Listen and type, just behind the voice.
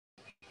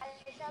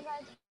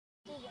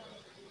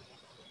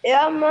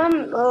Yeah,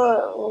 ma'am.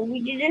 We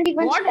didn't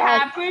even What start.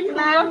 happened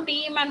to your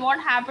team and what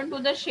happened to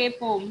the shape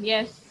home?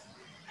 Yes.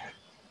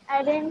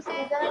 I didn't see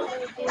the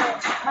video.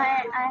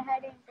 I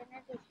had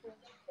internet issue.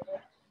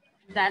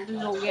 That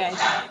is okay,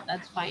 Aisha.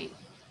 That's fine.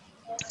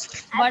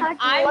 I But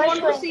thought you I were want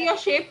to showing see it. your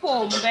shape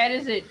home. Where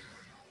is it?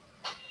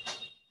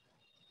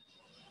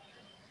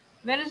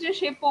 Where is your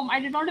shape home? I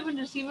did not even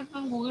receive it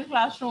from Google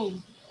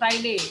Classroom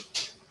Friday.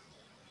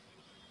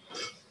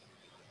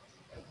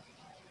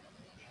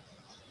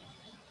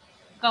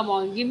 Come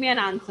on, give me an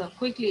answer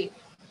quickly.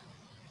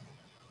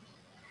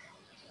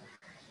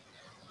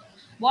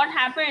 What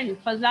happened,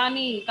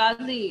 Fazlani,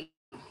 Kazi?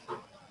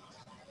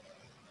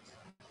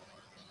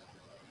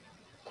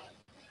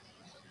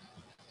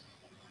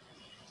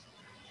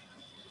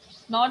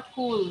 Not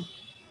cool.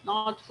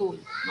 Not cool.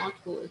 Not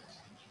cool.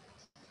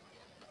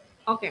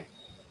 Okay.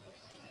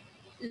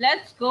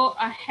 Let's go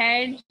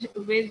ahead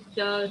with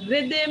the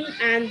rhythm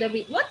and the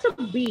beat. What's a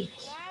beat?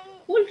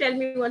 Who will tell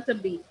me what's a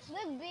beat?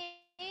 The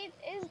beat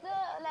is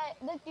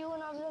the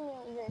tune of the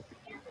music.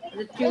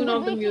 The Like tune the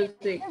of the beat,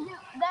 music.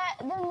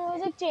 the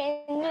music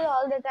changes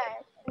all the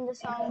time in the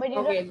song, but you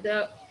don't Okay, know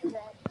the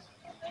that.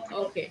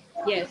 okay.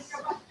 Yes.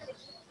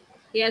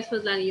 Yes,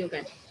 Fazlani, you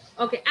can.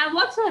 Okay, and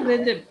what's a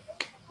rhythm?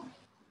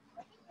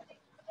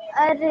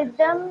 A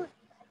rhythm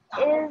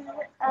is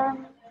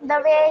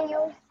the way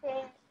you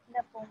say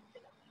the poem.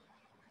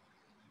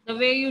 The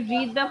way you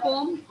read the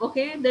poem,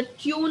 okay, the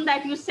tune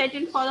that you set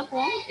in for the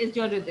poem is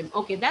your rhythm.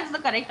 Okay, that's the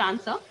correct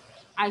answer,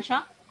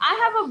 Aisha. I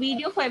have a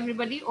video for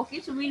everybody.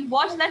 Okay, so we'll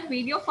watch that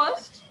video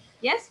first.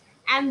 Yes,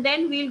 and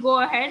then we'll go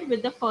ahead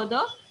with the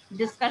further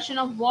discussion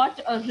of what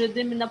a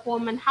rhythm in the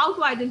poem and how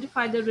to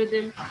identify the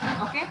rhythm.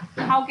 Okay,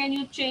 how can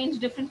you change,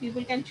 different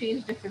people can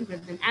change different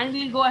rhythm, and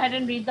we'll go ahead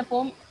and read the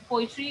poem,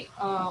 poetry,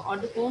 or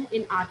the poem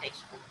in our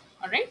textbook.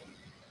 All right.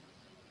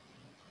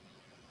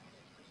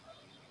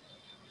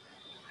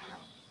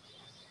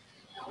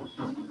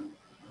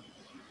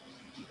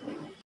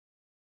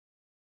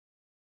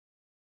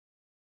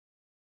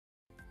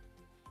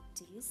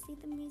 Do you see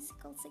the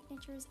musical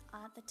signatures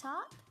at the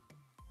top?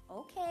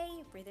 Okay,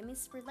 rhythm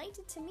is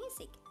related to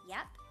music.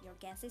 Yep, your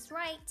guess is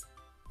right.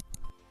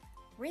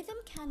 Rhythm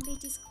can be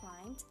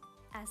described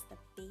as the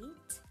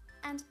beat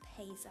and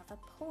pace of a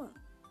poem.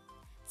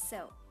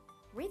 So,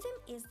 rhythm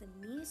is the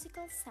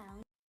musical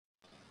sound.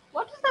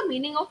 What is the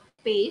meaning of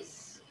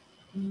pace?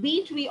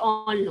 Beat, we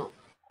all know.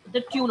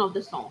 The tune of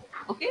the song.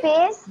 Okay?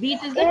 Pace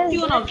Beat is the is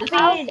tune of the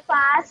how song. Speed.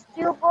 fast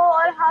you go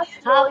or how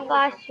slow How you go.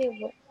 fast you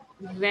go?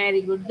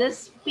 Very good. The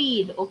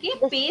speed. Okay?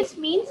 The speed. Pace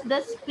means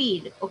the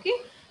speed. Okay?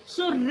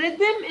 So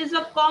rhythm is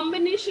a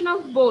combination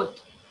of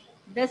both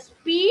the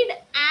speed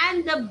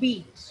and the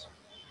beat.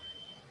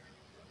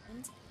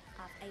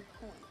 Of a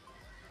poem.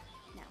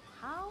 Now,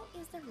 how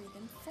is the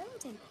rhythm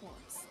formed in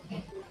poems?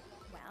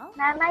 Well,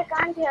 Ma'am, I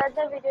can't hear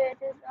the video. It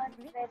is not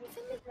rhythm very. is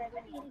It is very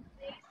low. created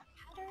by a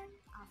pattern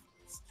of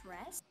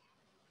stress.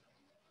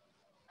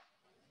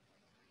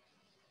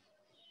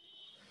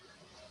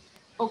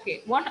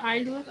 Okay, what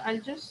I'll do is I'll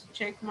just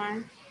check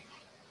my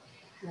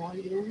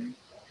volume.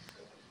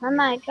 Ma'am,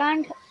 I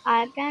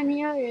can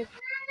hear it.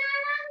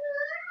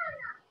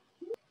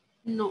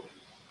 No,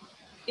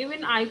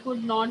 even I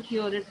could not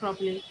hear it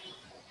properly.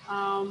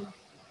 Um,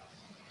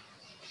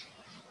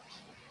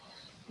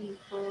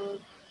 Speaker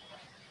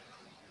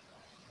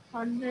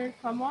 100.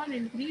 Come on,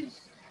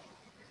 increase.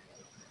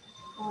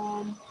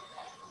 Um,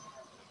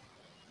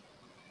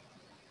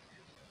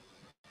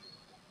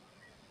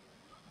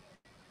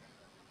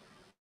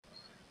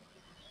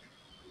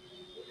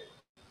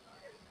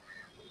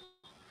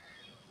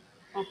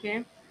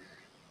 okay.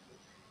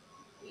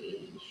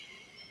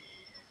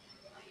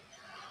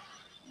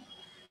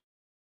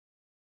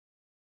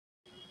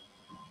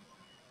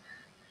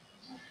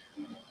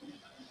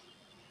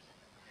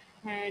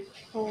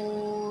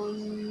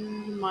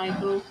 Headphone,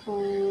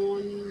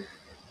 microphone.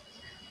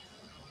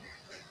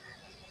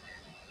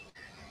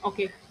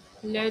 Okay,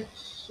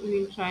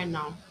 we'll try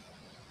now.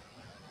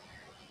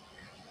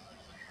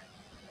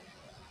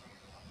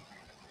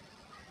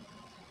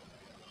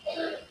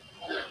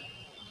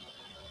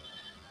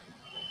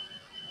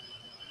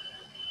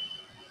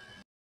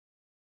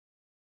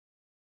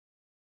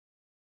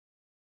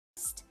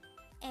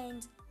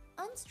 And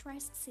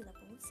unstressed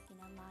syllables in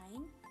a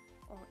line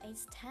or a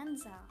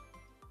stanza.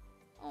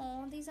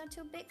 Oh, these are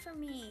too big for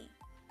me.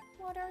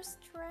 What are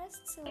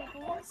stressed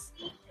syllables?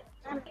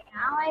 Ma'am,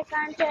 now I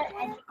can't hear What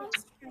are anything.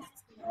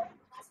 unstressed syllables?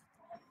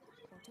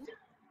 According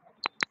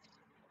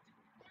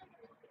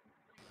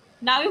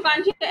Now you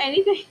can't hear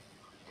anything.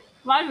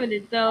 1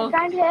 minute. I So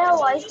can't hear your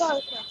voice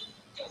also.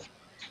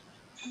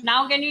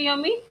 now can you hear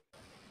me?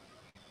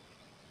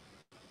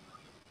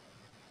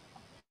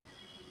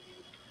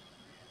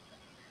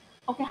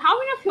 Okay, how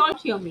many of y'all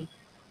hear me?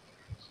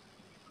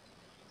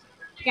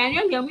 Can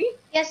you all hear me?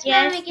 Yes,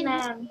 ma'am, we Yes, can hear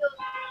ma'am. you.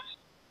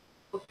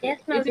 Okay.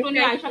 Yes, ma'am. Is it We only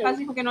can Aisha hear you.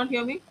 Kazi who cannot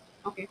hear me?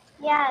 Okay.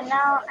 Yeah,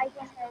 now I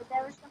can hear.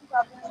 There was some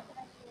problem with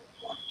my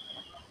ear.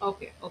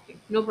 Okay. Okay.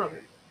 No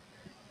problem.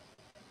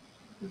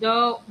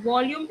 The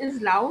volume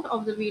is loud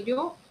of the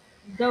video.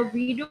 The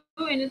video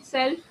in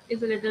itself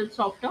is a little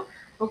softer.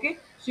 Okay,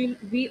 so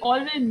we all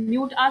will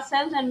mute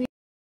ourselves and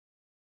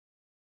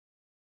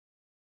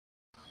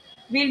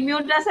we'll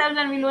mute ourselves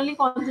and we'll only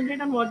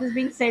concentrate on what is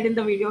being said in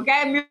the video. Okay,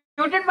 I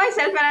muted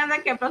myself and I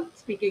kept on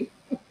speaking.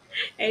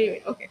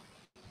 Anyway, okay.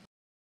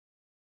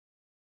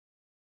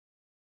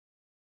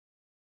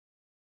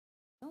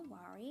 Don't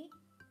worry,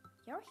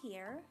 you're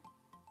here.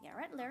 You're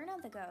at Learn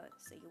on the Go,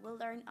 so you will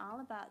learn all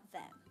about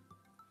them.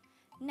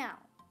 Now,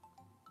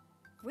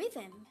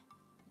 rhythm.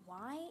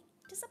 Why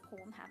does a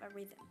poem have a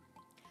rhythm?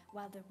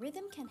 Well, the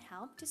rhythm can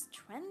help to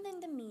strengthen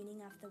the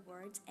meaning of the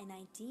words and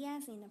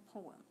ideas in a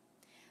poem.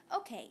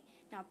 Okay,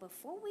 now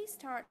before we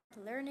start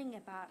learning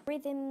about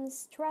rhythms,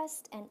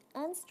 stressed and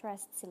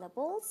unstressed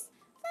syllables,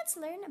 let's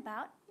learn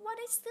about what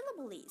a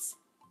syllable is.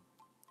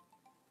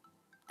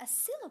 A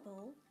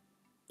syllable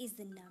is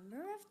the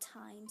number of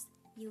times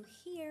you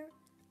hear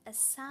a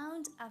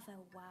sound of a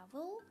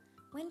vowel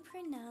when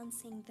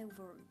pronouncing the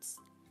words.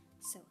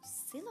 So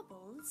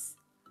syllables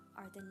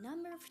are the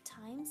number of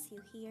times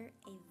you hear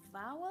a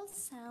vowel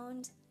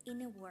sound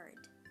in a word.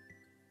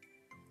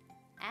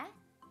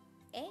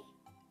 A, E,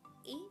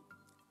 I,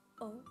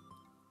 O,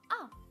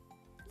 A.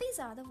 These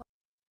are the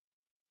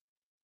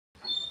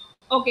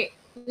Okay,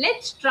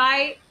 let's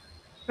try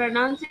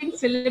pronouncing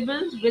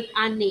syllables with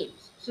our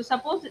names. So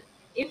suppose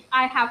if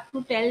I have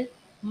to tell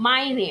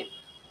my name,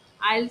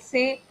 I'll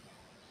say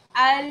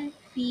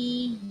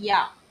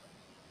Alfia.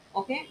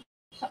 Okay,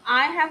 so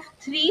I have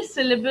three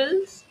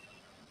syllables.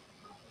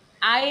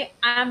 I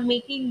am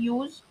making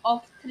use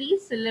of three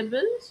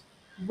syllables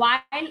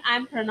while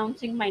I'm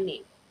pronouncing my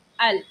name.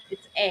 Al,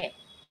 it's A.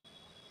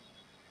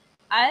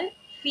 Al,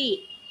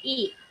 Fi,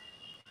 E,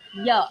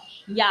 Ya,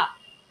 Ya.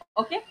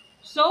 Okay,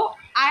 so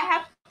I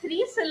have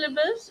three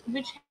syllables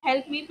which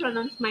help me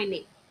pronounce my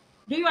name.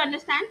 Do you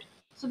understand?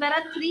 So there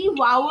are three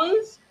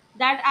vowels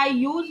that I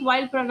use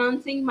while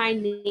pronouncing my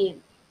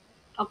name.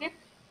 Okay,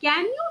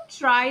 can you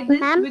try this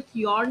Ma'am? with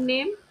your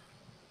name?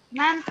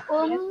 Ma'am, Yes,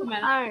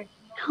 Humera. are.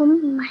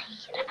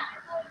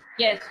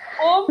 Yes,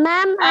 Om,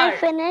 Ma'am, I Er.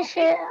 finish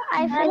Okay, it.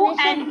 I O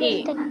finish and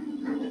it A.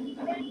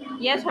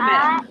 with Yes,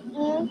 Humera.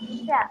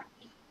 Aisha.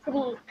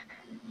 3.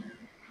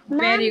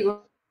 Very ma'am.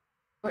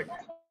 good.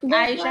 Aisha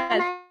This is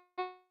one I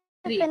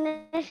 3.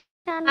 finish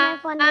on my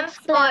phonics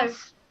I'm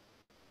class.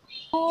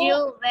 4. Oh,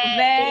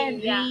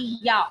 Juvelia. very,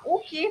 yeah.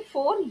 Okay,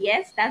 4.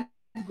 Yes, that's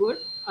good.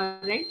 All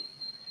right.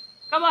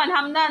 Come on,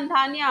 Hamdan,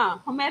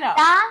 Thania, Humera.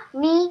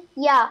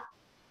 Taniya.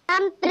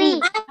 Ma'am,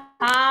 3. 3.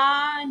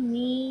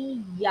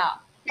 Thania.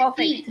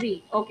 Perfect.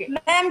 3. Okay.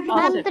 Ma'am, Ma'am,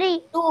 Awesome.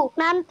 3. 2.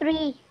 Ma'am,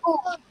 3.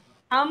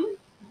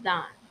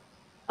 Hamdan.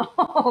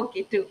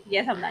 Okay, 2.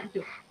 Yes, Hamdan,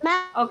 2.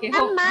 Okay,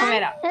 Ma'am,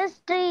 Humera. is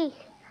 3.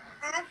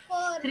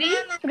 3.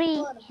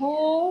 3.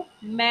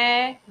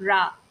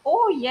 Humera.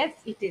 Oh, yes,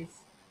 it is.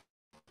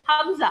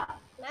 Hamza.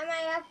 Ma'am,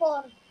 I have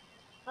 4.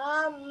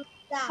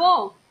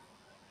 4.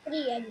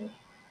 3 again.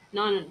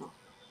 No.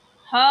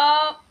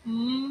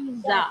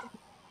 Hamza.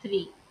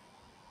 3.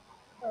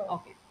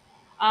 Okay.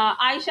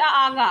 Aisha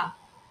Aga.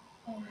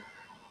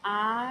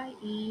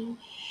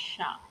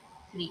 Aisha.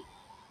 3.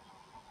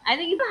 I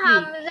think it's 3.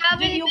 Hamza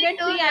Did will you be get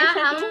 2 3, na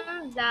Aisha, too?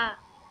 Hamza.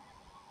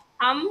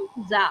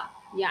 Hamza.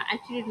 Yeah,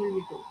 actually it will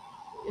be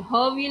 2.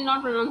 Her we'll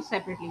not pronounce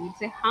separately. We'll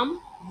say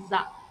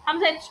Hamza.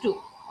 Hamza, it's 2.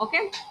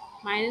 Okay.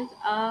 Mine is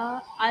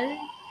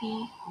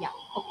Alfiya.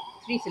 Okay.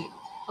 3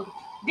 syllables. Okay.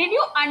 Did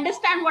you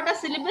understand what are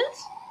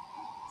syllables?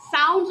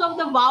 Sounds of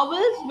the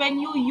vowels when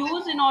you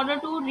use in order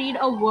to read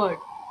a word.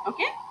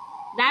 Okay.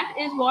 That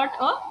is what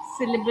a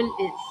syllable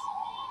is.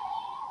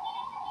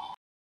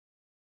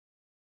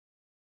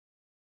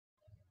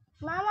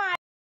 Mama,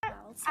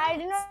 vowel I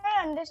do sounds.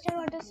 not understand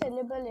what a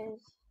syllable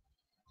is.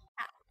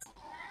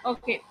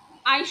 Okay,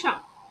 Aisha,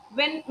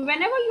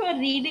 whenever you are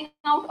reading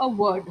out a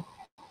word,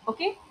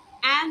 okay,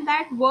 and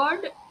that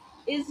word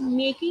is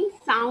making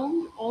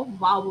sound of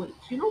vowels.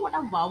 You know what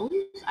are vowels,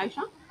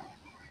 Aisha?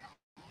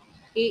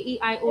 A E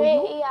I O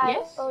U.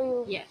 Yes,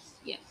 A-E-I-O-U.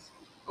 yes.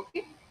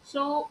 Okay,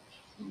 so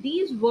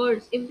these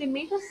words, if they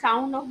make a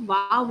sound of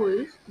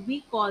vowels,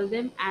 we call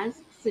them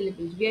as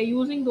syllables. We are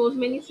using those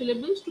many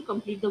syllables to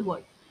complete the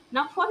word.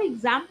 Now, for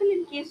example,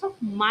 in case of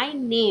my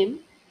name,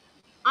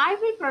 I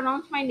will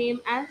pronounce my name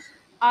as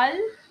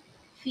Alfiya.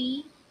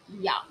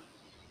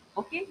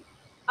 Okay.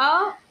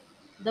 A,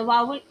 the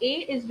vowel A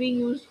is being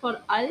used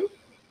for al,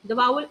 the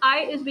vowel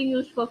I is being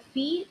used for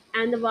fi,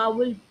 and the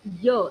vowel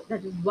y,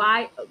 that is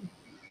y,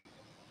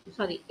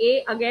 sorry,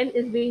 A again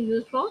is being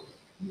used for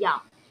ya.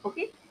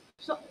 Okay.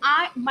 So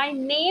my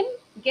name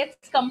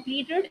gets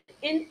completed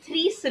in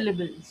three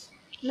syllables.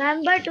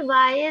 Ma'am, but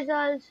Y is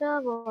also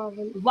a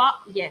vowel.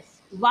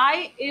 Yes,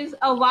 Y is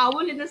a vowel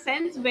in the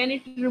sense when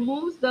it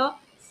removes the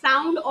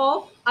sound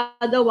of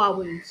other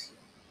vowels.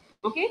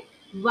 Okay,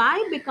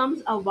 Y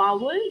becomes a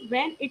vowel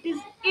when it is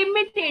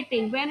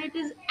imitating, when it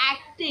is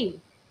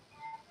acting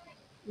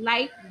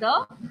like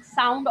the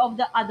sound of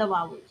the other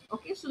vowels.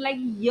 Okay, so like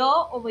year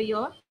over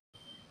here,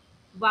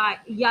 Y,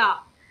 yeah,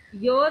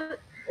 year over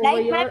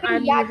Like here ma'am,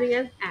 I'm yacht. using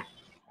as act.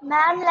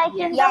 Ma'am, like in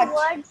Yes. the Yacht.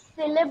 word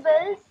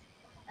syllables,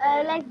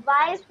 like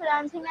Y is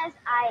pronouncing as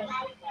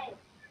I.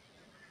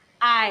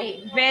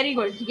 I. Very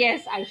good.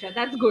 Yes, Aisha,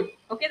 that's good.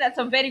 Okay, that's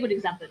a very good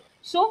example.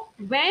 So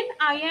when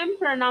I am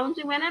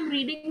pronouncing, when I'm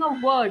reading a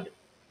word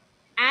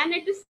and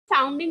it is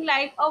sounding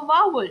like a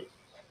vowel,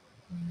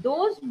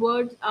 those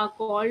words are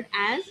called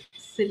as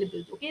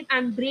syllables. Okay,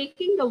 I'm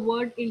breaking the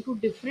word into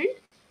different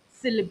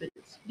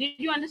syllables. Did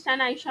you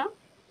understand, Aisha?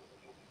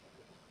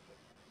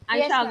 Aisha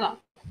Yes, Aga, ma'am.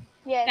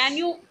 Yes.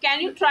 can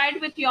you try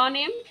it with your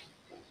name?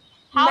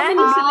 How Ma'am,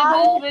 many before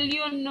syllables will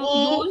you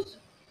E use?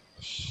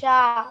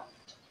 Sha.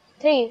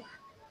 3.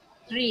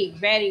 Three.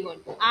 Very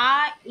good.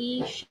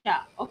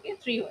 Aisha. Okay,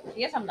 three words.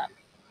 Yes, I'm done.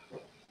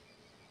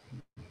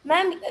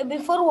 Ma'am,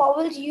 before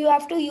vowels you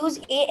have to use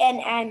A and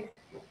an.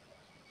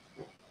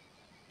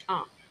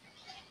 Ah.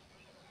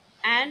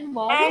 And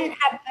vowel? An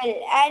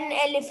apple, an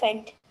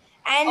elephant,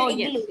 an Oh,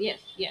 yes, igloo, yes,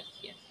 yes,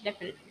 yes,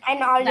 definitely. an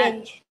That,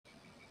 orange.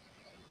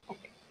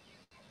 okay.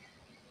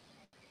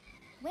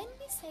 When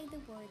we say the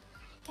word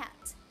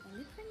cat, when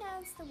we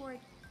pronounce the word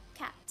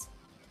cat,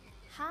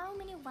 how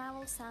many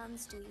vowel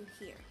sounds do you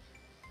hear?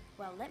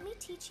 Well, let me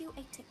teach you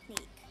a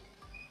technique.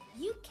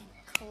 You can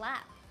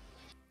clap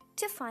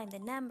to find the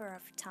number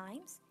of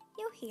times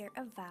you hear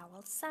a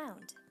vowel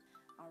sound.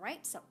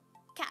 Alright, so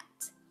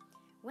cat.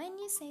 When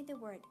you say the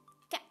word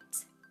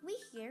cat, we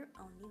hear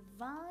only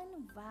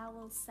one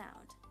vowel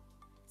sound.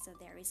 So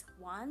there is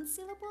one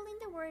syllable in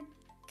the word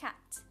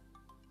cat.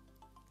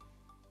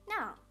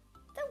 Now,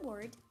 the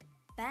word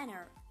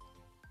banner.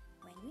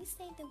 When we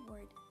say the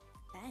word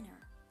banner,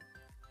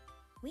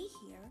 we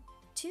hear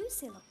two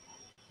syllables.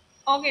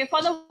 Okay,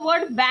 for the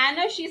word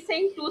banner, she's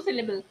saying two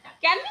syllables.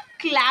 Can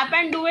we clap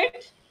and do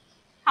it?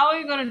 How are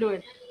you going to do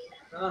it?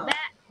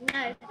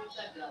 Banner.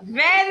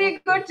 Very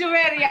good,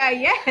 Juveria.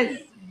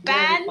 Yes.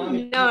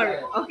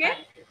 Banner. Okay.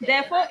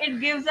 Therefore,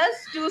 it gives us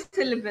two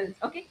syllables.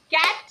 Okay.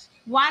 Cat,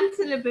 one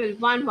syllable,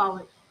 one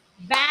vowel.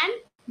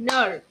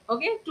 Banner.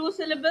 Okay. Two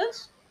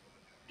syllables,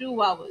 two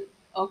vowels.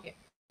 Okay.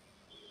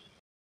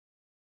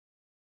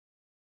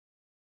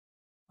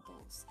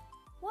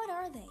 What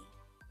are they?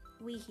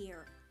 We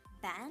hear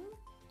ban,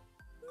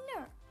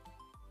 ner,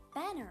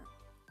 banner.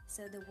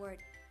 So the word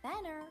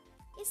banner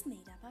is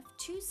made up of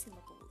two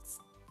syllables.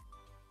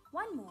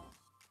 One more.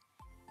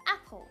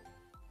 Apple.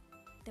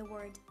 The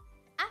word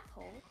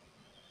apple.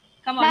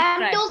 Come on, Ma'am,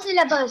 try. 2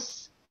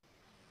 syllables.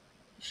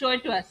 Show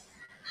it to us.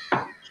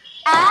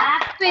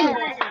 Apple.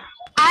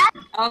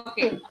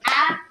 Okay.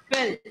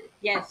 Apple.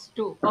 Yes,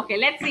 two. Okay.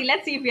 Let's see.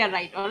 Let's see if we are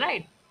right. All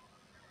right.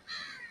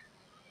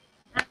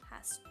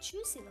 Has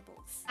two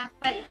syllables.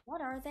 Apple.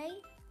 What are they?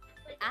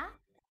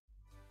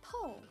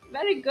 Apple.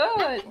 Very good.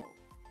 Apple.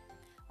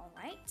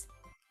 Alright,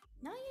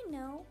 now you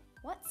know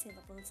what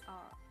syllables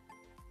are.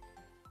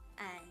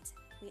 And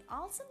we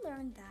also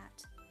learned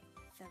that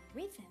the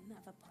rhythm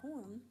of a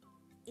poem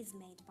is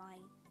made by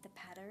the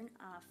pattern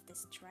of the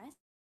stressed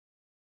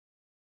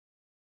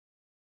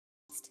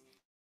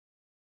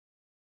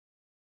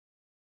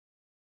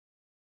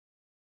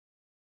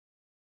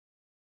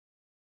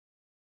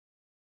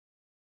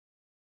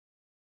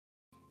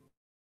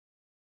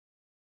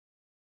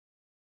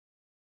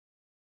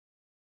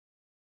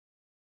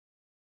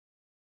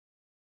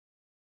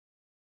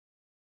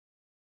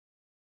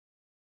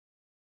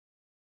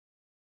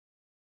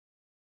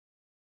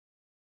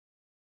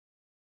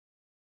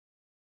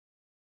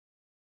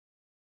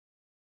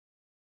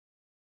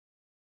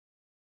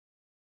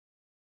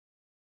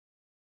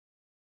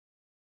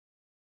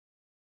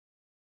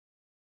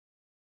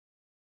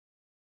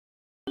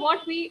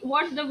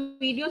What the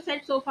video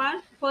said so far.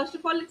 First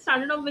of all, it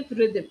started off with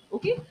rhythm.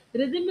 Okay,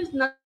 rhythm is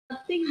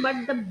nothing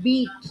but the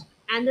beat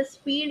and the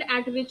speed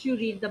at which you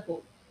read the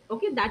poem.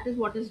 Okay, that is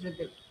what is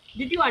rhythm.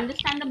 Did you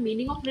understand the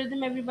meaning of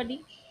rhythm,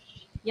 everybody?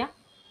 Yeah.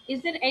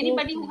 Is there Yes,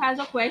 anybody who ma'am. has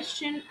a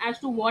question as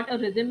to what a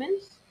rhythm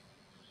is?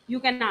 You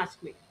can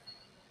ask me.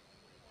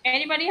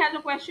 Anybody has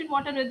a question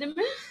what a rhythm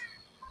is?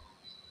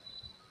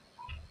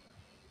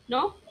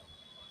 No.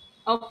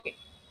 Okay,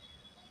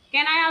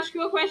 can I ask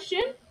you a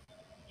question?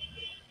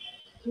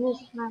 Yes,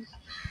 ma'am.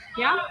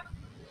 Yeah.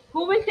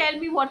 Who will tell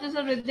me what is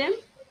a rhythm?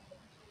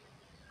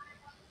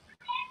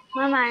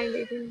 Ma'am, I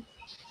didn't.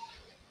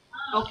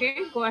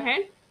 Okay, go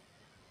ahead.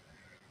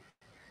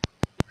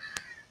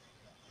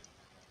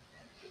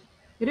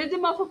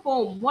 Rhythm of a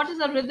poem. What is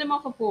the rhythm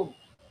of a poem?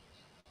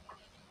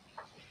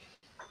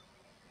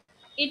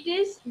 It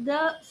is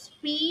the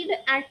speed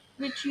at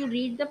which you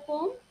read the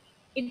poem.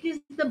 It is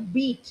the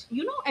beat.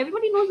 You know,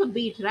 everybody knows the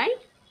beat, right?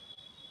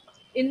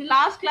 In the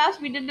last class,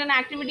 we did an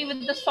activity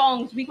with the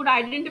songs. We could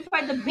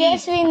identify the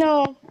Yes, beats. we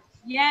know.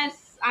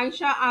 Yes,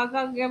 Aisha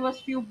Aga gave us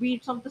few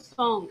beats of the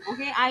song.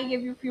 Okay, I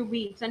gave you few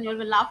beats, and you all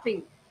were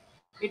laughing.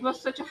 It was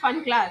such a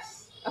fun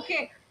class.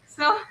 Okay,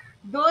 so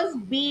those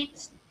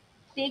beats,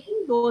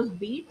 taking those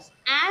beats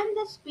and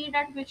the speed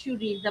at which you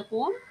read the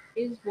poem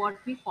is what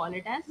we call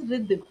it as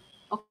rhythm.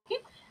 Okay,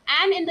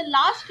 and in the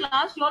last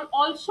class, you all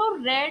also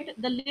read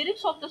the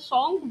lyrics of the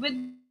song with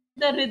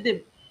the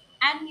rhythm,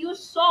 and you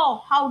saw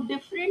how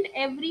different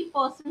every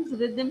person's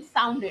rhythm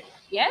sounded.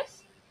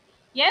 Yes.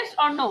 Yes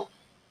or no?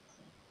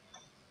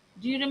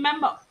 Do you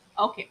remember?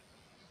 Okay.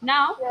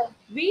 Now Yeah.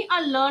 we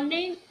are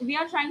learning, we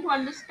are trying to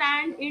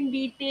understand in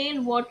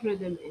detail what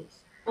rhythm is.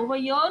 Over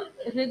here,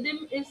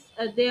 rhythm is,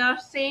 they are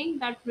saying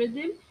that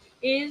rhythm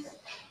is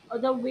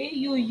the way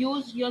you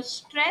use your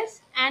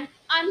stressed and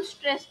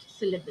unstressed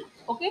syllables.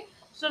 Okay.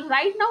 So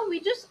right now we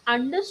just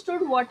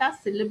understood what are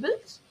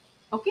syllables.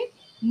 Okay.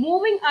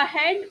 Moving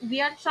ahead,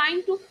 we are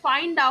trying to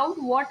find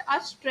out what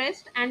are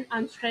stressed and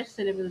unstressed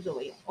syllables over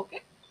here.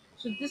 Okay.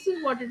 So this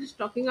is what it is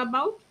talking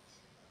about.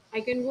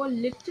 I can go a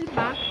little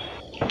back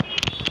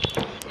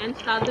and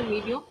start the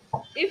video.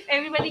 If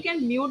everybody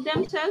can mute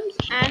themselves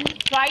and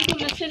try to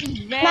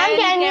listen Ma'am, very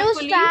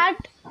carefully.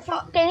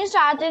 can you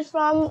start it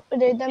from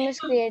rhythm is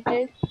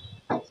created?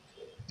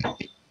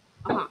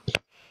 Uh-huh.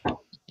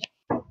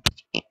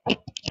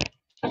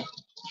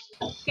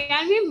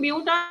 Can we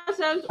mute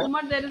ourselves?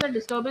 Umar, there is a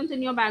disturbance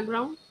in your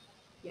background.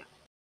 Yeah.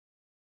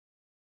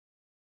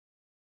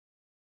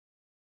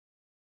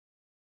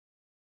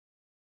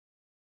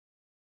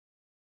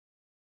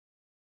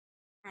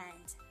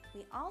 And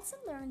we also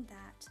learned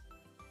that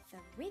the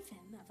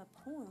rhythm of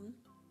a poem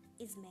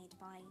is made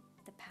by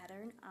the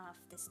pattern of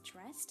the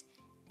stressed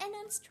and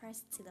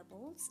unstressed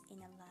syllables in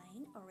a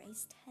line or a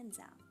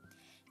stanza.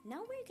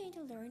 Now we're going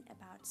to learn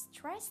about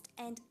stressed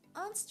and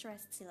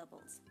unstressed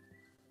syllables.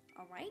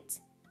 Alright?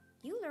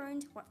 You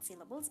learned what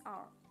syllables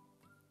are.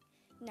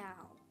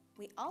 Now,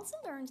 we also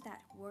learned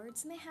that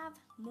words may have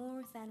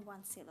more than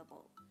one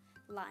syllable,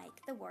 like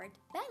the word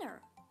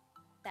banner.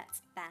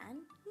 That's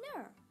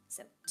ban-ner.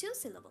 So two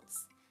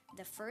syllables.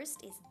 The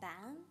first is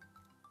ban,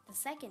 the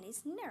second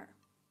is ner.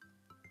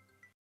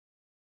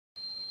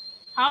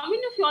 How many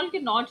of you all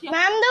cannot hear?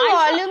 Ma'am, the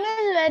Aisha, volume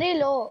is very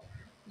low.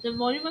 the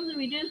volume of the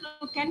video is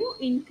low. Can you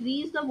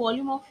increase the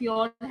volume of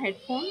your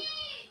headphone?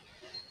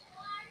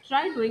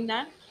 Try doing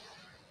that.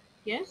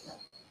 Yes.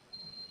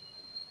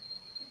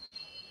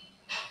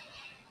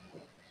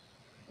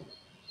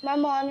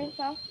 Ma'am, on it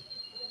now.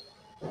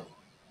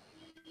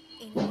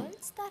 In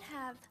words that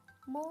have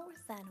more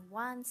than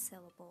one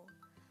syllable,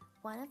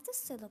 one of the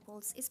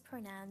syllables is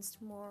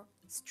pronounced more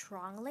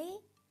strongly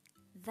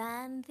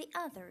than the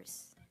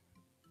others.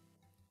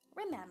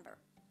 Remember,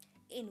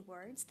 in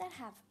words that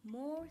have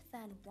more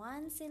than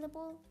one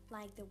syllable,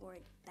 like the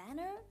word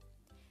banner,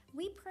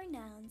 we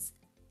pronounce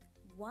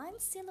one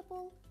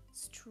syllable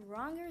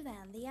stronger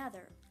than the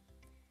other.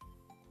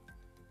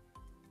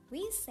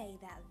 We say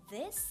that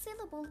this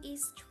syllable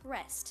is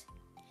stressed.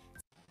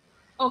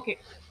 Okay.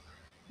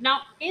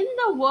 Now, in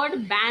the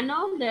word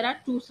banner, there are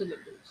two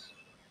syllables.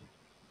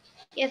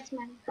 Yes,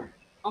 ma'am.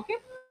 Okay.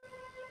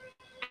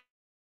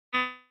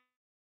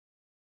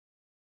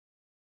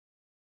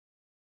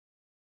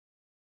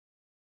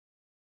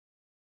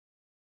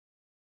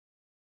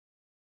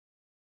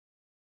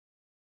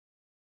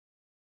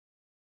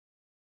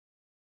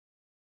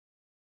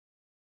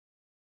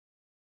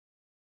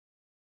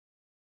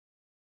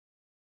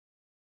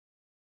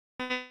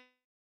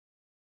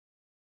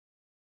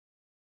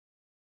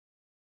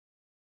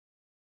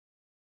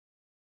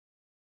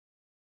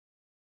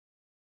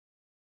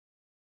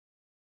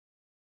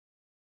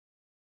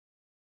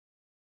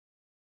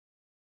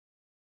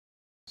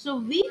 So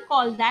we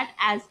call that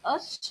as a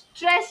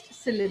stressed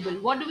syllable.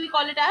 What do we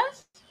call it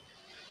as?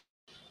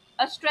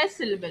 A stressed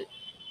syllable.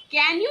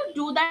 Can you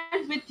do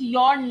that with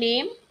your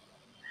name?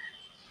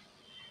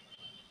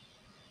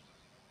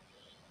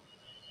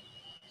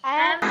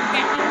 Can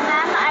you?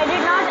 Ma'am, I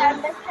did not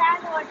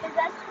understand what is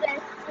a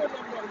stress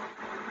syllable.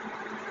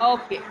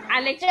 Okay,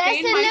 I'll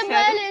Stress explain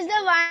myself. syllable is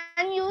the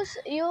one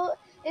you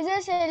is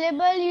a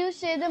syllable you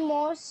say the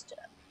most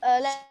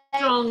like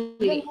the most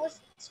Strongly,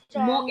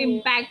 strongly. more Now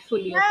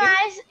impactfully. Okay.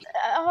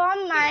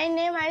 from my Yes.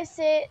 name I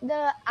say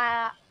the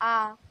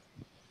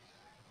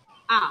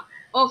Ah.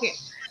 Okay.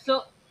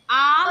 So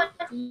ah,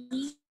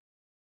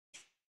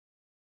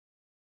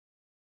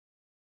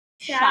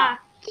 sha.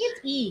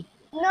 It's e.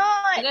 No,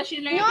 Because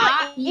she's like no,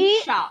 ah,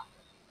 e, sha.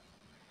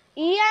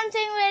 I'm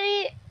saying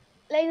very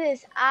like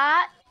this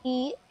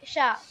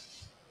sha.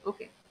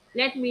 Okay.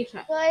 Let me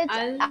try. So it's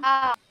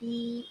Al,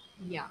 fi,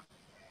 yeah.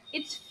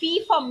 It's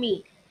fee for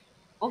me.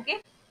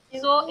 Okay.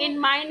 So in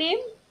my name,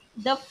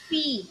 the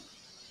fee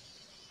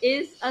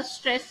is a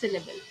stress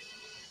syllable.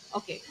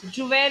 Okay.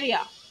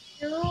 Juveria.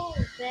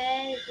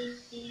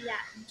 Juveria.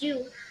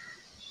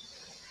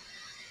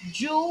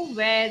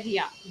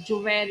 Juveria.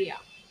 Juveria.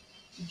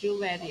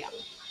 Juveria.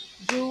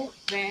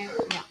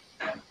 Juveria.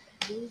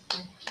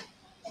 Juveria.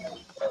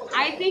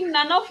 I think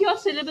none of your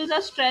syllables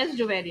are stressed,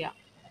 Juveria.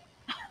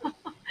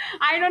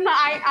 I don't know.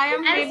 I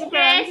am And maybe stress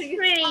pronouncing it.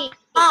 free.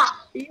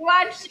 You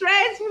are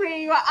stress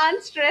free. You are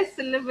unstressed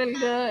syllable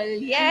girl.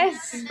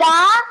 Yes.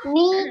 Da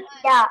ni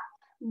da.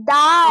 Da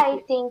I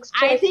Okay. think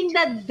I stressed. think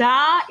the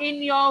da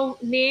in your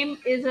name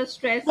is a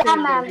stress Yeah,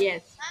 syllable. ma'am.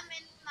 Yes.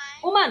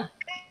 Uman,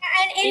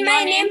 And in in your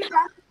my name, name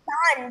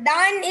Dan.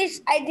 Dan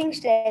is I think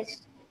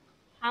stressed.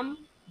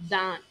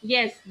 Hamdan.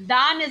 Yes,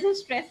 Dan is a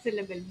stress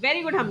syllable.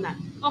 Very good, Hamdan.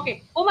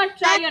 Okay. Umar,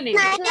 try your name.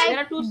 It's There like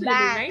are two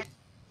syllables, ban. right?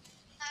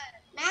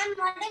 Ma'am,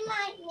 what am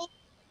I name?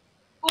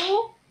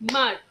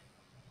 Umar.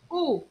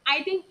 Oo.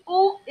 I think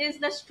O is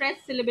the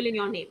stressed syllable in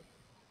your name.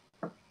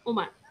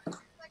 Umar.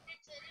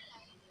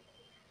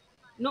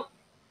 No,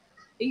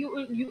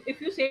 you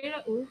if you say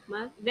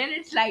Umar, then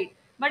it's light.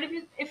 But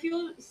if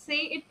you say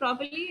it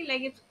properly,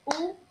 like it's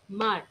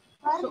Umar.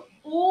 So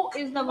O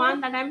is the one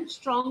that I'm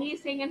strongly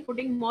saying and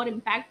putting more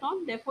impact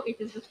on. Therefore,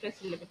 it is the stress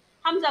syllable.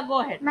 Hamza, go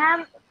ahead.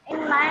 Ma'am, in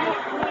my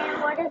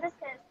name, what is the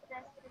stress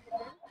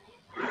syllable?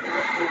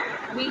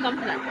 We'll come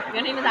to that.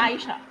 Your name is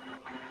Aisha.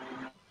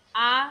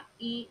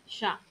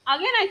 Aisha.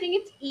 Again, I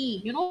think it's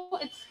E. You know,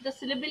 it's the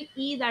syllable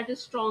E that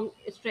is strong,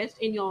 stressed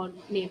in your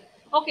name.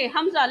 Okay,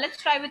 Hamza,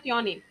 let's try with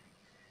your name.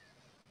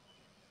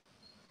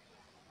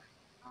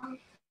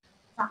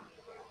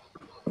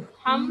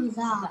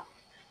 Hamza.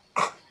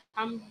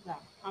 Hamza.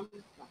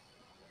 Hamza.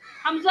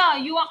 Hamza,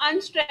 you are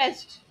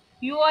unstressed.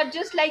 You are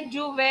just like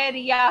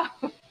Juveria.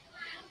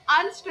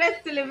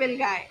 Unstressed syllable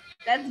guy.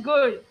 That's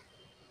good.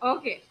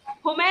 Okay.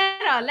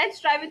 Humera, let's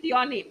try with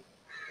your name.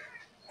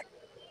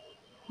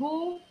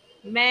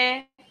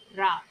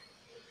 Humera.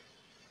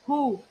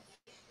 Who?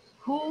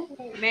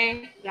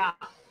 Humera.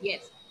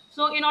 Yes.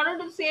 So in order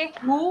to say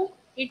who,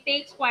 it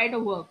takes quite a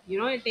work. You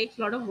know, it takes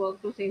a lot of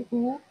work to say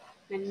who,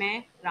 then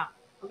mera.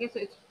 Okay, so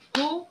it's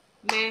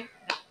humera.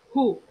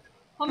 Who?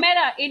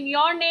 Humera, in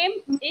your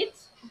name,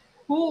 it's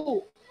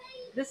who.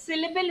 The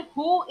syllable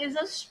who is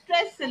a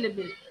stress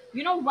syllable.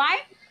 You know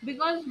why?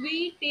 Because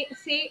we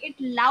say it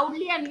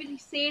loudly and we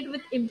say it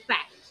with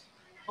impact.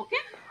 Okay?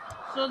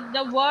 So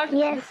the word, the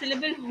Yes.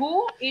 syllable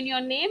who in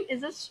your name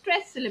is a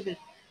stress syllable.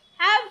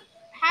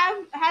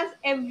 Have has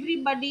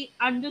everybody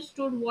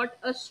understood what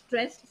a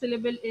stressed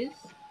syllable is?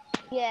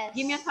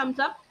 Give me a Yes. thumbs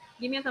up.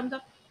 Give me a thumbs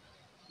up.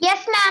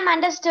 Yes, ma'am,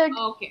 understood.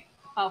 Okay,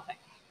 perfect.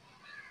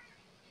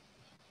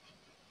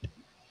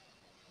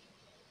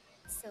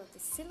 So the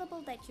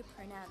syllable that you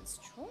pronounce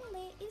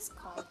strongly is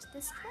called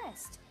the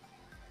stressed.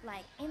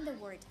 Like in the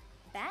word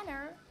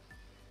banner,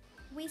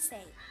 we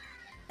say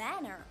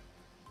banner.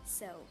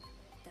 So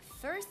the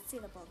first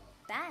syllable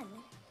ban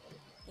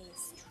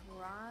is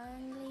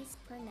strongly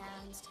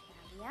pronounced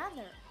than the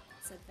other.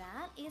 So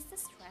that is the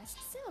stressed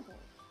syllable.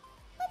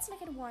 Let's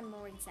look at one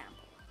more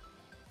example.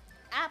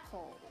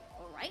 Apple,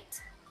 alright?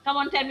 Come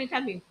on, tell me.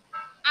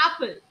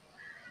 Apple.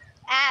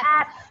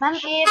 App. Ma'am,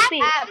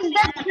 AP. App. is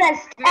the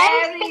stressed.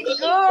 Very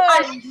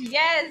good.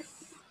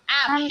 Yes.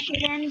 App. Ma'am,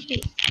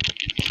 PNP.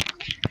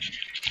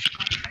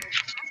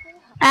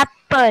 Apple has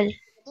Apple.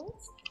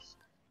 syllables.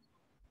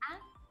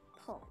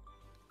 Apple.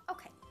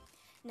 Okay,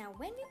 now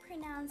when we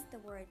pronounce the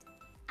word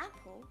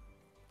apple,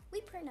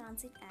 we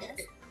pronounce it as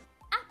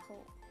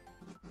apple.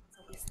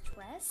 So we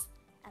stress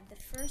at the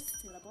first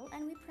syllable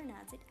and we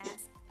pronounce it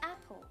as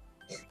apple.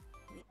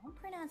 We don't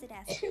pronounce it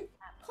as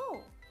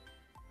apple.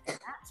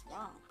 That's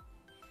wrong.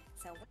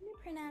 So when we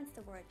pronounce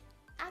the word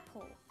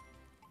apple,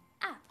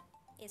 ap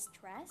is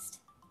stressed,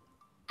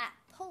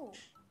 apple,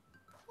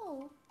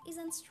 pull is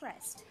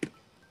unstressed.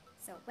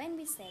 So when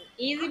we say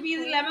Easy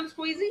peasy apple, lemon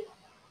squeezy.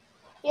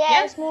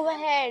 Yes, move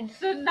ahead.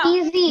 So now,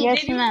 Easy.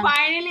 Yes, did you ma'am.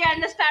 finally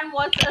understand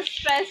what's a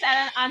stressed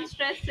and an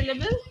unstressed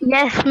syllable?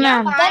 Yes, Yeah.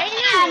 ma'am.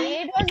 Finally,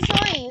 it was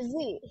so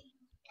easy.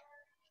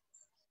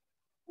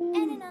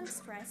 and an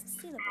unstressed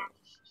syllable.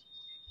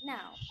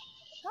 Now,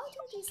 how do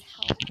these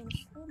help in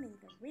forming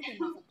the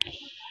rhythm of a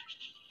poem?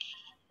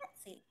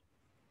 Let's see.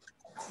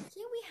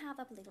 Here we have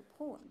a little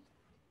poem.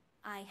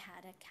 I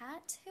had a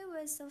cat who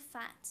was so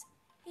fat,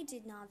 he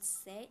did not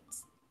sit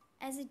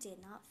as it did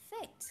not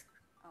fit.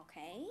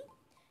 Okay?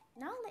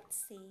 Now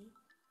let's see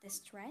the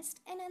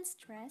stressed and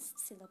unstressed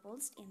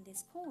syllables in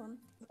this poem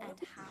and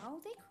how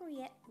they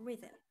create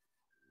rhythm.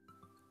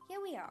 Here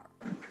we are.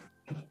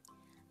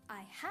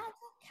 I had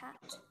a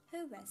cat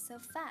who was so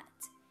fat,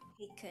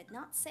 he could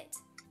not sit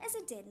as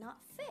it did not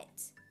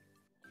fit.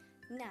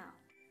 Now,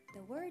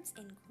 the words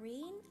in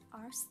green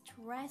are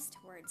stressed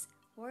words,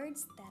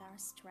 words that are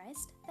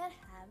stressed that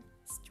have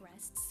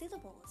stressed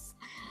syllables.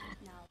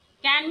 Now,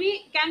 Can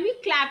we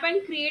clap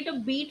and create a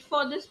beat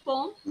for this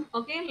poem?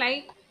 Okay,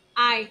 like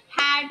I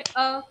had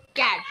a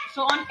cat.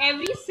 So on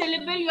every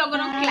syllable you're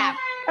gonna clap.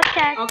 A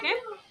cat. Okay?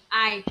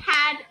 I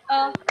had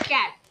a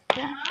cat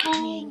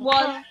who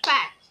was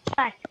fat.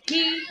 Fat.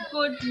 He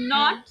could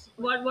not.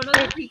 What was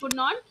it? He could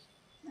not.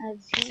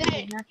 As he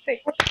did not fit.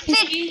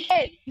 He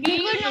Sit.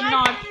 could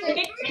not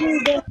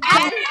fit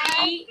as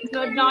he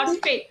could not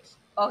fit.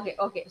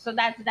 Okay. So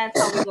that's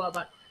how we go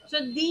about. So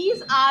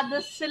these are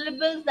the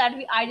syllables that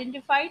we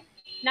identified.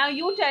 Now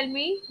you tell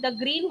me the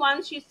green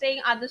ones she's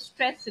saying are the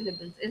stress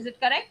syllables. Is it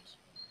correct?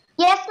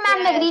 Yes,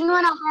 ma'am, the Yes. green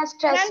one has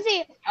stressed.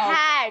 Nancy,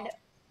 had.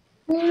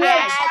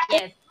 Had, Had.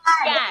 yes.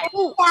 Cat.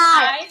 Who.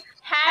 I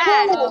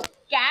had Had. a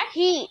cat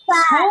He.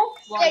 who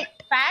was Sit.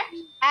 fat.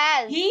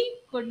 As. He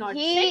could not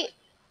He. sit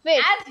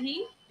Fit. as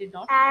he did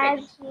not As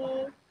fit.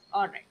 he.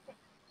 All right.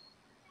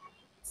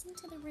 listen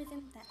to the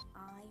rhythm that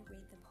I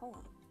read the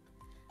poem.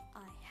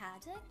 I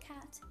had a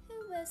cat who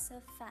was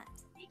so fat,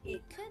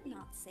 it could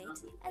not sit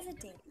as it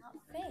did not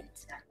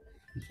fit.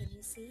 Can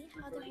you see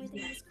how the rhythm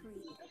is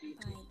created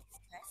by the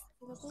stressed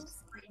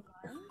syllables in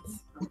the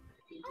lines?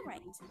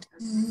 Alright, and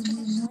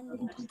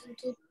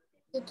single-minded.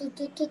 Let's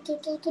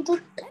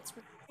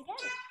read it again.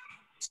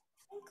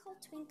 Twinkle,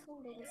 twinkle,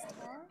 little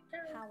star,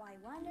 how I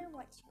wonder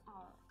what you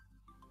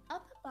are.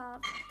 Up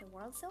above, the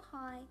world so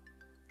high,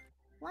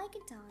 like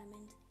a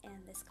diamond in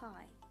the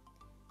sky.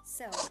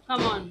 So,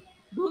 Come on.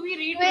 Do we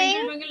read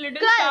Twinkle Twinkle, Twinkle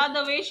Little Star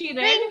the way she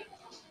read?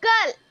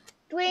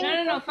 twinkle,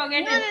 No, no, twinkle. no.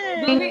 Forget No, it. no,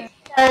 no, Do no, we?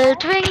 no. Twinkle,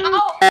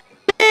 twinkle, Oh,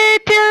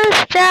 little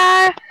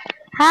star,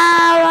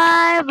 how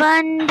I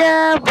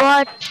wonder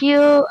what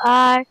you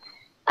are.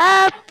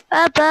 Up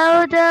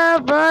above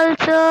the world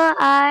so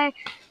high,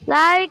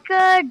 like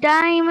a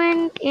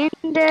diamond in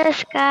the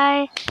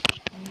sky.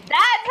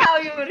 that's how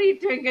you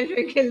read Twinkle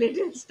Twinkle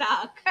Little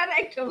Star.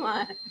 Correct,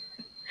 man.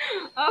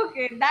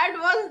 Okay, that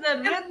was the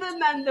rhythm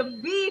and the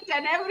beat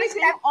and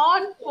everything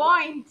on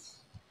point.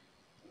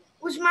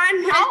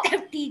 Usman How? must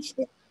have teach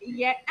this.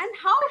 Yeah, and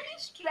how he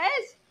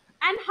stressed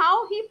and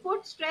how he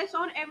put stress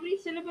on every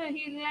syllable.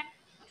 He's like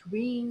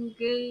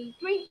twinkle,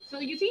 twink. So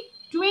you see,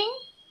 twink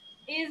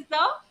is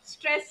the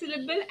stress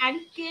syllable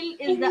and kill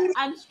is the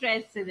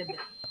unstressed syllable.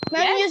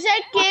 Ma'am, you Yes?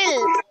 said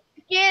kill.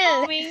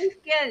 Kill.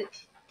 Twinkle,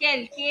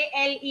 kel,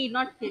 K-L-E,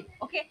 not kill.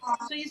 Okay,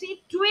 so you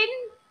see, twin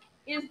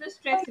is the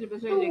stress syllable.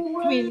 So you're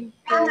like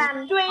twinkle,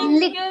 Ma'am,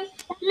 twinkle,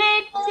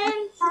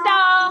 little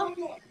star.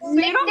 So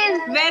you know,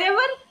 little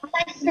wherever look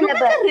at syllable.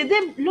 the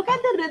rhythm. Look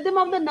at the rhythm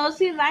of the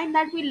nursery rhyme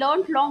that we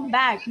learned long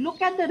back.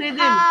 Look at the rhythm.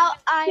 How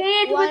I Say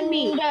it with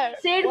me. wonder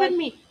Say it with what.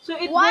 me. So it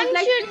goes One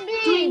like should be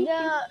twinkle.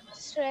 the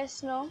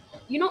stress, no?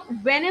 You know,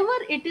 whenever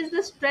it is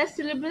the stress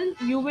syllable,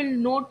 you will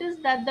notice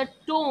that the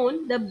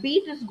tone, the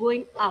beat is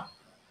going up.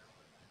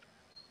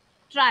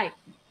 Try.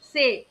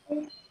 Say.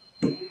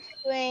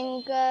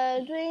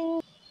 Twinkle,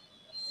 twinkle,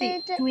 See,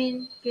 little.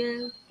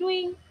 twinkle,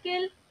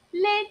 twinkle,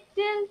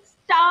 little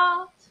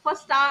star. For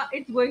star,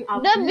 it's going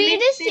up. The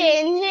beat is Little.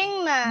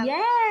 changing, ma'am.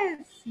 Yes,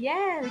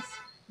 yes.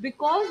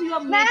 Because you are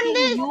Ma'am, making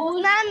this,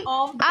 use ma'am,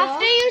 of after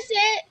the. you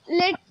say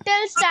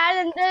little star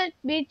and the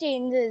beat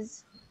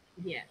changes.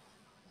 Yeah.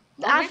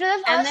 Okay. After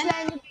the And first then,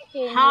 line, the beat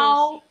changes.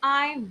 how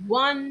I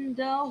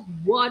wonder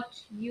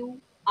what you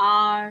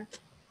are.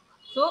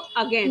 So,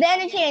 again,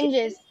 Then it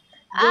changes.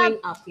 Up going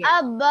up. Yes.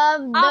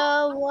 above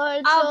Up the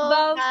world so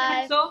above.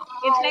 high. So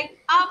it's like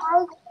up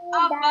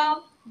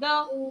above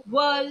the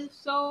world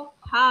so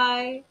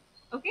high.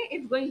 Okay,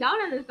 it's going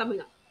down and it's coming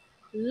up.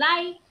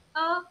 Like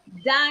a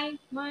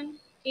diamond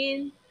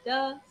in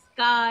the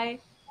sky.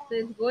 So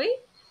it's going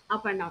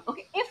up and down.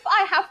 Okay, if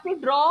I have to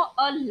draw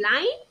a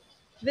line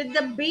with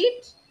the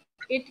beat,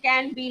 it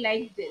can be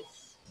like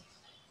this.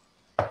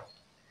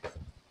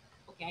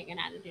 Okay, I can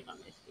annotate it on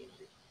my screen.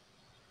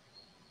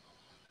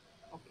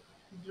 Okay,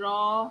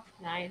 draw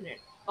line red.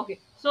 Okay,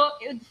 so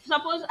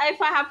suppose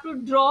if I have to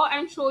draw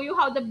and show you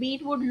how the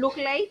beat would look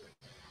like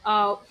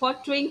for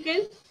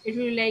twinkle, it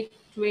will be like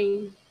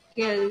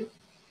twinkle,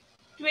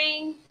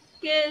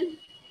 twinkle,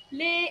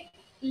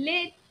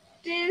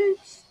 little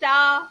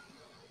star.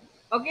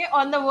 Okay,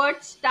 on the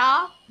word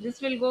star,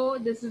 this will go.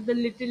 This is the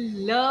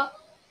little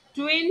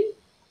twin,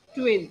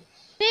 twin.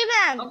 See,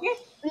 ma'am. Okay,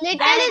 Little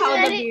that's is how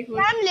the very, beat would.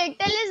 ma'am,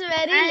 little is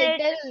very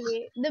And little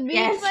only. The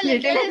beat for Yes,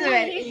 little little is is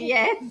very very.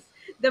 yes.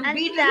 The and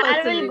beat is star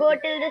also will go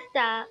little. till the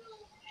star.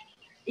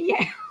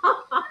 Yeah.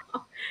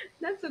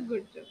 That's a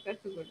good joke.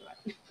 That's a good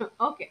one.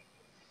 Okay.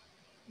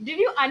 Did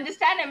you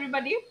understand,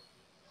 everybody?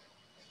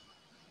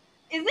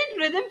 Isn't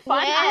rhythm fun?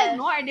 I had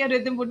no Yes. idea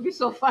rhythm would be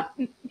so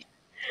fun.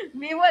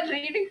 We were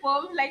reading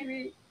poems like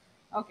we.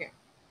 Okay.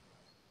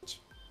 which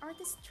are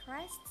the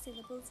stressed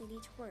syllables in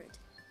each word?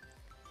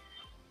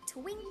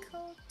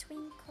 Twinkle,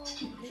 twinkle,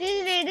 She's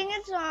little reading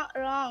star. it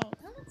wrong.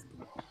 Now let's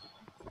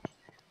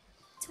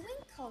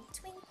Twinkle,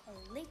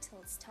 twinkle,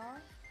 little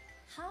star,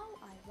 how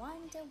I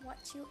wonder what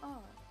you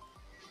are.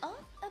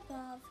 Up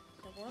above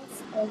the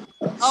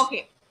world's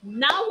Okay.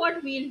 Now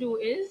what we'll do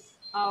is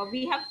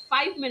we have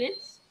 5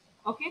 minutes.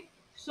 Okay.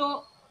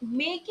 So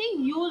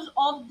making use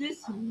of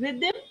this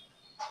rhythm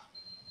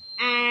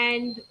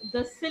and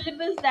the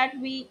syllables that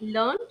we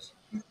learned,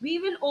 we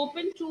will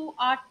open to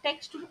our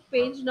textbook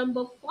page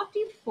number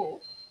 44.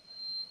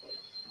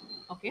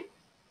 Okay,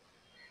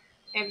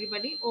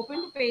 everybody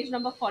open to page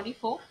number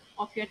 44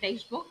 of your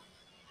textbook.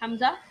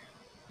 Hamza,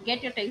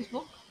 get your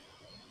textbook.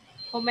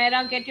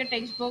 Homera, get your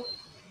textbook.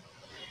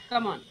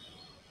 Come on.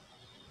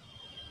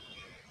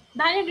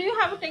 Daniel, do you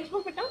have a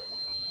textbook with you?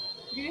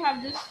 Do you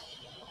have this?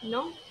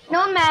 No?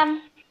 No, Okay.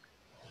 ma'am.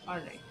 All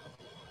right.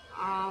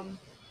 Um,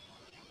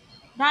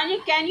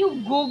 Daniel, can you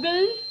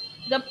Google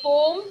the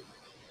poem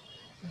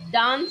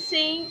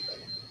Dancing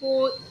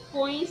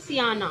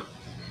Poinciana?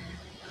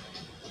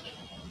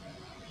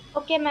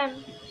 Okay, ma'am.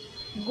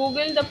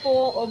 Google the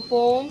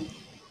poem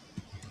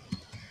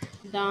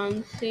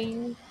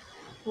Dancing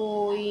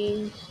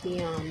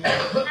Poinciana.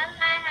 Ma'am,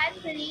 I had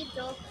three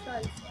jokes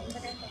also,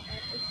 but I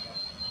forgot to say.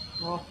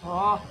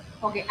 Oh.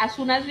 Okay, as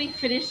soon as we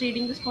finish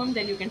reading this poem,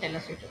 then you can tell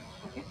us your joke.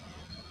 Okay.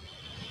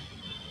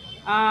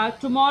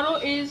 Tomorrow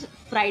is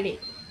Friday.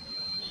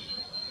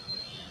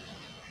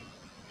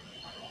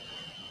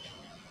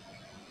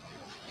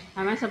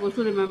 Am I supposed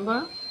to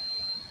remember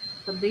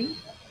something?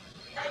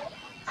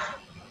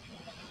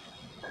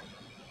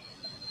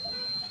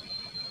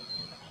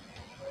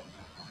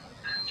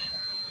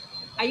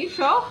 Are you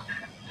sure?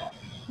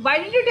 Why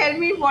did you tell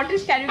me what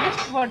is? Can you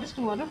guess what is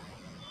tomorrow?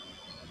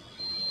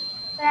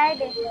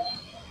 Friday.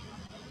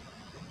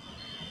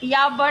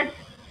 Yeah, but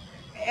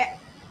eh,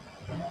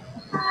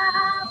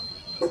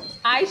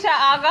 Aisha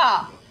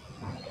Aga,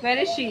 where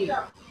is she?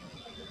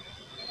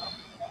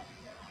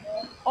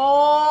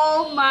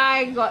 Oh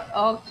my god.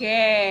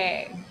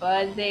 Okay.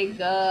 Birthday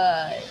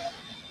girl.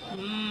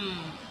 Hmm.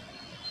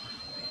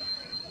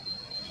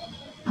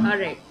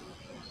 Alright.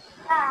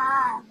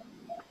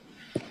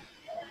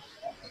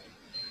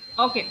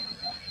 Okay.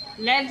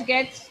 Let's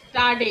get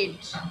started.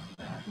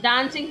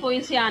 Dancing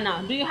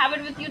Poinciana. Do you have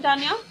it with you,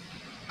 Tanya?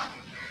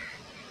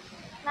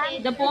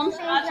 Ma'am, The which poem page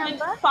starts with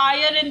number?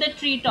 fire in the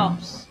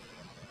treetops.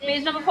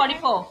 Page number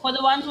 44. For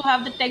the ones who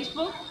have the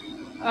textbook,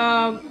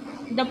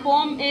 the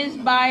poem is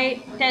by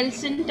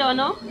Telson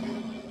Turner.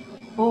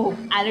 Oh,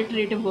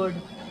 alliterative word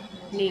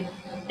name.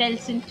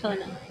 Telson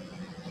Turner.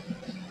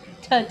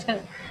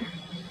 Turtle.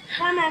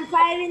 Yeah, ma'am.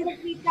 Fire in the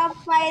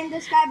treetops, fire in the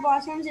sky,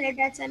 blossoms lit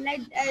at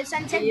sunlight,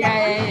 sunset. That Yeah,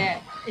 one. yeah,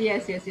 yeah.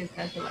 Yes, yes, yes.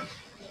 That's the one.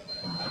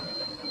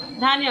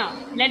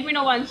 Dhanya, let me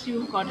know once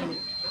you've gotten it.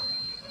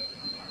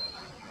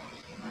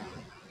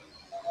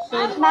 So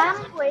Ma'am,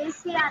 what's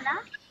Poesiana?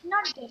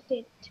 Not get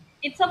it.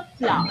 it's a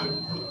flower.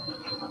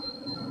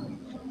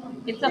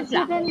 It's a Is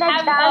it flower. in the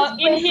Have dance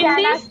in Poesiana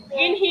Hindi, in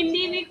stage?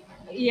 Hindi we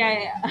yeah,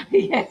 yeah.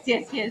 Yes,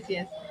 yes, yes,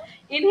 yes.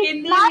 In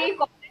Hindi Ma'am, we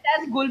call it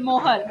as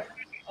gulmohar.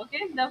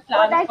 Okay, the oh,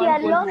 flower is that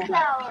called yellow gulmohar.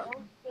 flower.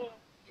 Okay.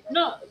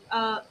 No,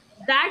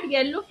 that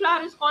yellow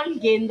flower is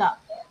called genda.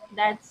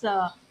 That's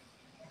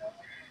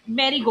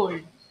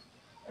marigold.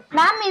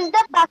 Ma'am, is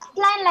the first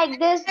line like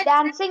this,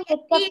 dancing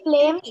with the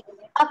flame,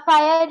 a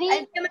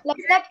fiery, like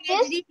that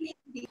this?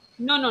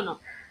 No, no, no.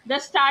 The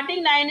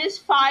starting line is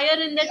fire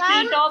in the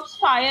Ma'am, treetops,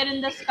 fire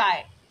in the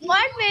sky.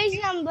 what page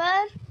number?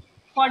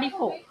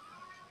 44.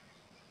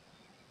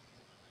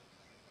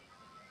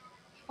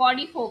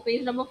 44,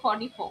 page number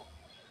 44.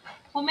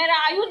 Humera,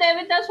 are you there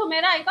with us?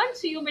 Humera, I can't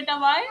see you, beta.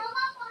 Why?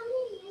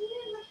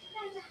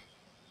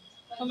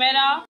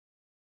 Humera.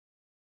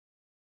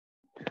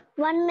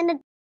 1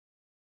 minute.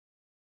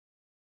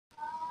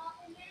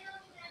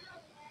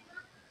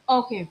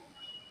 Okay.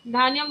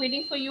 Dhanya,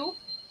 waiting for you.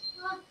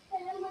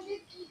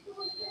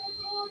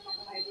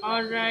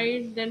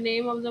 Alright, the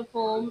name of the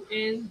poem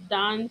is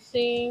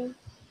Dancing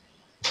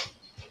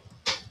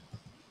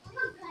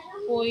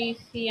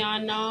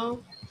Poesiana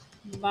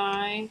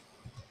by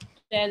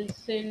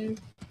Telson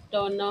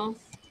Turner.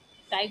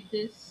 Type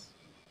this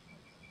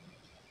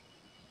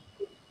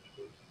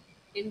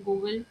in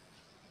Google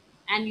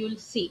and you'll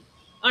see.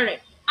 Alright,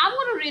 I'm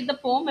going to read the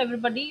poem,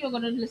 everybody. You're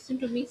going to listen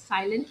to me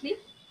silently.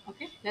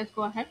 Okay, let's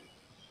go ahead.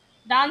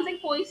 Dancing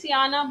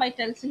Poesiana by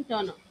Telson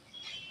Turner.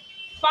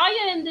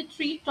 Fire in the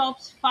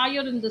treetops,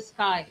 fire in the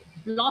sky,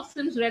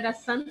 blossoms red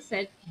as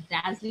sunset,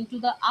 dazzling to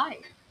the eye.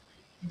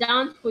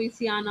 Dance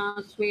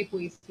Poesiana, sway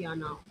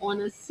Poesiana, on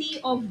a sea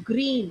of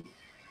green.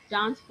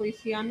 Dance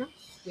Poesiana,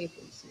 sway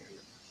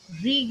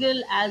Poesiana,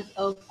 regal as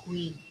a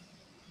queen.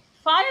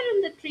 Fire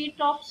in the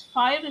treetops,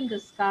 fire in the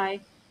sky,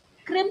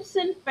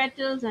 crimson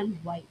petals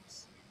and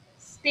whites,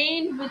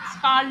 stained with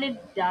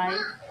scarlet dye.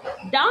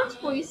 Dance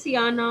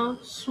Poesiana,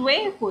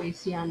 sway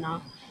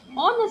Poesiana,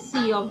 on a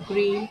sea of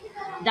green.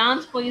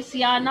 Dance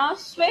Poesiana,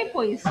 sway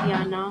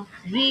Poesiana,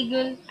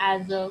 regal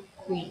as a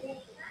queen.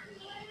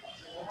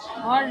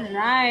 All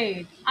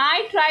right.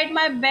 I tried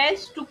my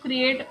best to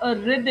create a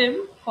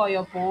rhythm for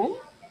your poem.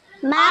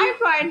 Ma'am, I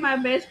tried my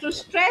best to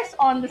stress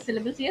on the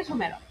syllables. Yes,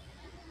 Humera.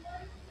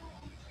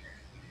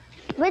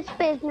 which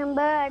page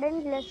number? I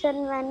didn't listen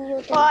when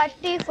you told.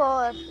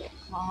 44.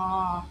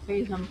 Ah,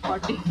 page number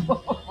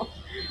 44.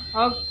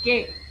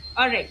 Okay.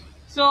 All right.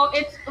 So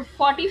it's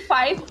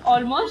 45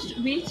 almost.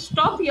 We'll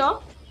stop here.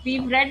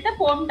 We've read the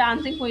poem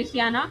Dancing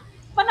Poesiana.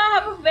 But I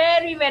have a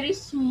very, very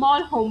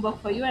small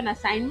homework for you, an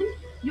assignment.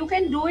 You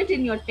can do it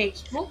in your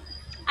textbook.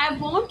 I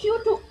want you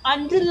to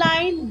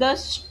underline the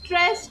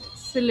stressed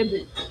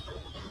syllable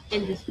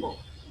in this poem.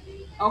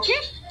 Okay?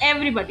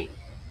 Everybody.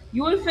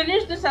 You will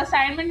finish this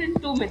assignment in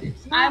 2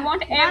 minutes. I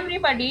want Ma'am,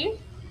 everybody.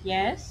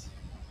 Yes.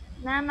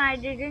 ma'am, I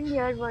didn't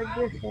hear what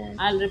you said.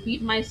 I'll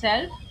repeat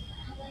myself.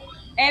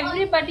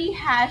 Everybody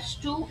has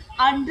to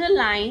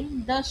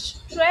underline the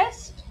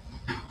stressed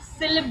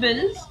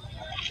syllables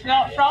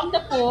from the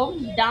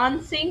poem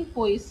Dancing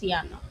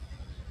Poesiana.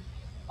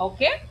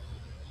 Okay?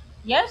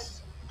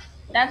 Yes?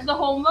 That's the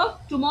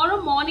homework.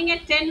 Tomorrow morning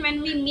at 10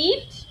 when we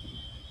meet,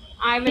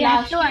 I will You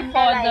have to ask you for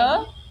underline.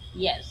 the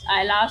yes,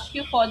 I'll ask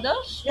you for the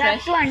You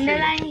have to stressed syllable.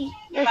 underline You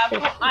the have to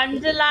specific.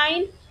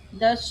 underline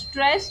the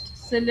stressed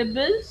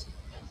syllables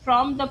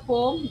from the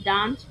poem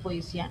Dance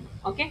Poesiana.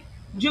 Okay?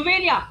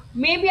 Juvelia,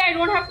 maybe I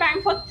don't have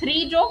time for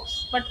three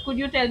jokes, but could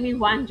you tell me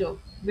one joke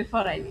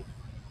before I leave?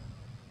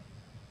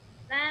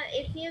 Ma'am,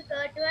 if you go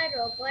to a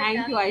robot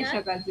Thank you, doctor,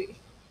 Aisha Kazi.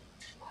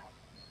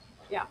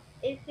 Yeah.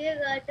 if you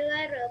go to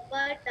a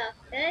robot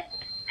doctor,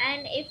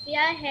 and if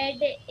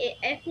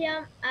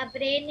your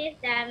brain is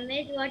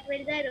damaged, what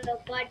will the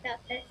robot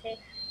doctor say?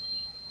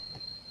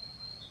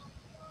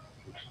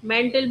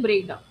 Mental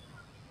breakdown.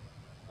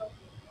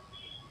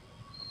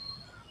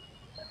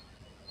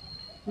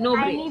 No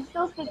I brain. need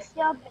to fix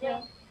your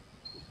brain.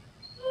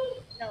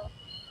 No.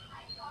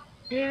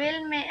 He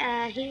will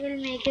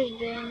make his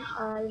brain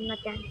all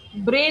mechanical.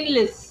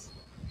 Brainless.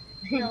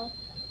 No.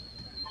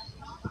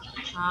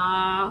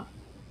 Ah,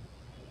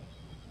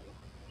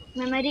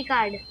 Memory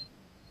card.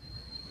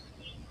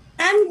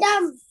 I'm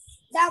dumb.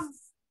 Dumb.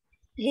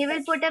 He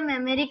will put a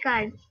memory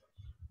card.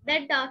 The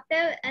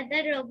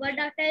robot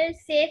doctor will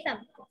say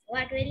something.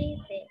 What will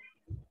he say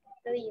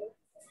to you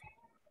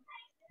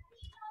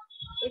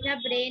if your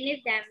brain is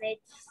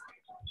damaged?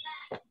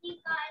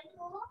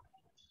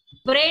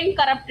 brain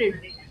corrupted.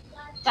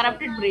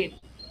 Corrupted brain.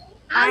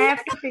 I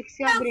have to fix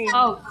your brain.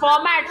 Oh,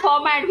 format.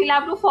 We'll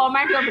have to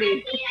format your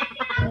brain.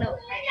 No.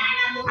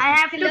 I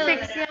have to Close.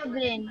 fix your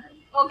brain.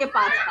 Okay,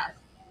 pass.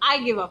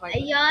 I give up.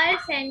 Your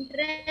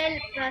central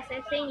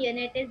processing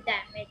unit is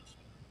damaged.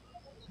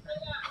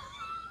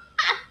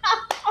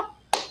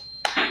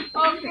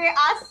 Okay,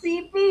 our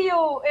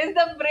CPU is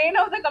the brain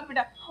of the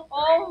computer.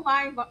 Oh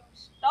my god.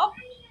 Stop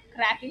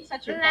cracking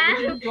such Ma'am,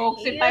 intelligent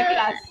jokes in my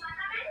class.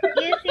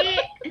 you see,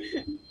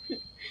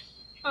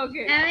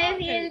 Okay. I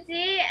mean, you'll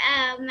see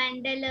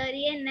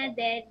Mandalorian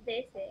there,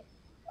 they say.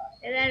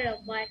 There's a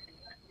robot.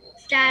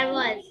 Star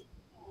Wars.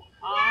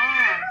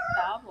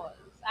 Star Wars.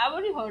 I've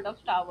only heard of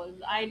Star Wars.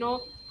 I know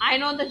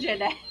the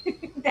Jedi.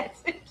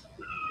 That's it.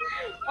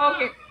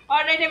 Okay.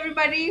 All right,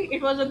 everybody.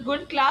 It was a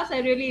good class. I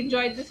really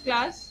enjoyed this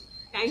class.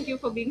 Thank you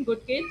for being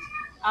good kids.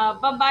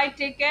 Bye bye.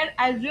 Take care.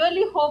 I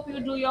really hope you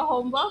do your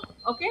homework.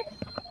 Okay.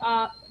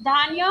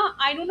 Dhanya,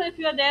 I don't know if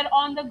you're there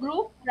on the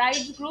group,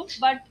 Wright's group,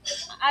 but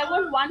I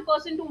want one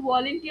person to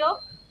volunteer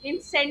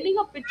in sending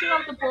a picture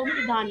of the poem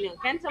to Dhanya.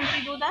 Can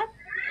somebody do that?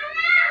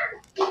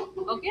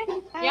 Okay.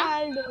 Yeah.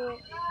 I'll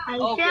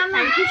do. Okay.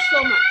 Thank you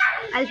so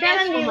much.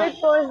 Yes, We will Umar.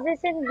 post this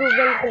in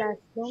Google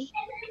Classroom.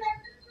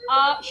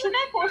 Should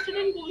I post it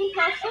in Google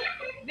Classroom?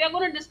 We are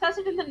going to discuss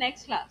it in the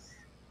next class.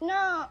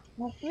 No,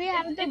 we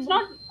have It's, to. it's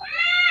not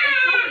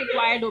it's not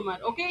required, Umar.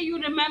 Okay, you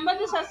remember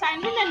this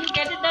assignment and you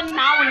get it done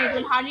now, and it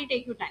will hardly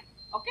take you time.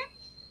 Okay.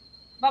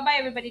 Bye bye,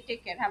 everybody.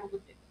 Take care. Have a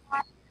good day.